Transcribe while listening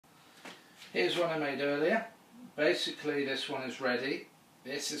Here's one I made earlier. Basically this one is ready.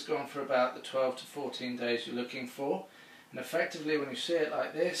 This has gone for about the 12 to 14 days you're looking for. And effectively when you see it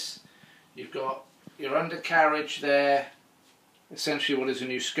like this, you've got your undercarriage there, essentially what is a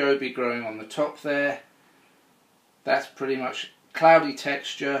new SCOBY growing on the top there. That's pretty much cloudy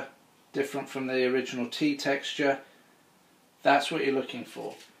texture, different from the original tea texture. That's what you're looking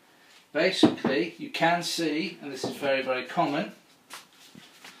for. Basically, you can see, and this is very, very common,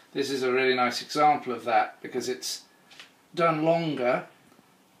 this is a really nice example of that because it's done longer.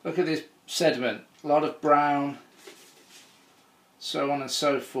 Look at this sediment, a lot of brown, so on and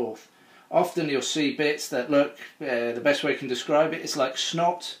so forth. Often you'll see bits that look, the best way I can describe it is like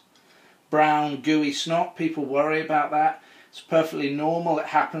snot, brown gooey snot. People worry about that. It's perfectly normal, it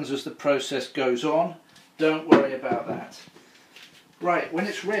happens as the process goes on. Don't worry about that. Right, when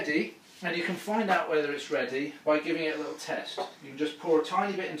it's ready, and you can find out whether it's ready by giving it a little test. You can just pour a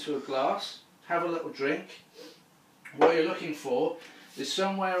tiny bit into a glass, have a little drink. What you're looking for is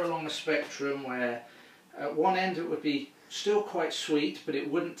somewhere along the spectrum where at one end it would be still quite sweet, but it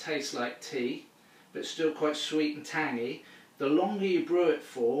wouldn't taste like tea, but still quite sweet and tangy. The longer you brew it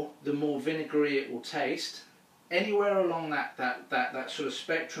for, the more vinegary it will taste. Anywhere along that sort of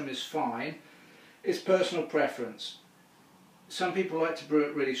spectrum is fine. It's personal preference. Some people like to brew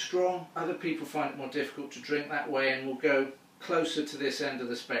it really strong, other people find it more difficult to drink that way and will go closer to this end of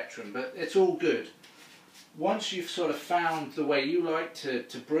the spectrum, but it's all good. Once you've sort of found the way you like to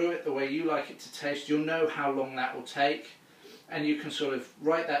brew it, the way you like it to taste, you'll know how long that will take and you can sort of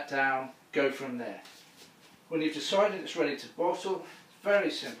write that down, go from there. When you've decided it's ready to bottle, very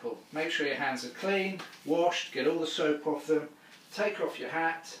simple. Make sure your hands are clean, washed, get all the soap off them, take off your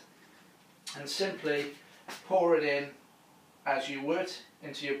hat and simply pour it in as you would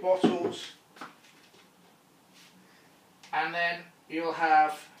into your bottles, and then you'll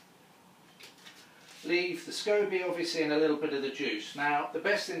leave the SCOBY obviously and a little bit of the juice. Now the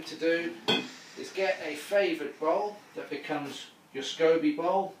best thing to do is get a favoured bowl that becomes your SCOBY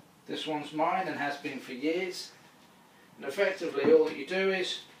bowl. This one's mine and has been for years, and effectively all that you do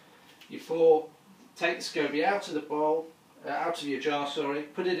is you take the SCOBY out of the bowl, out of your jar, sorry,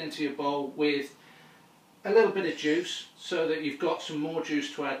 put it into your bowl with a little bit of juice so that you've got some more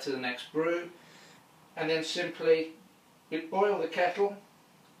juice to add to the next brew, and then simply boil the kettle,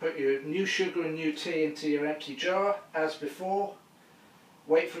 put your new sugar and new tea into your empty jar as before,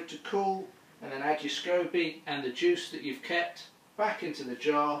 wait for it to cool, and then add your SCOBY and the juice that you've kept back into the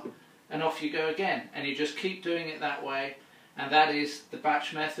jar, and off you go again. And you just keep doing it that way, and that is the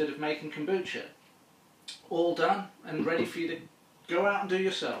batch method of making kombucha. All done and ready for you to go out and do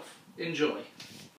yourself. Enjoy.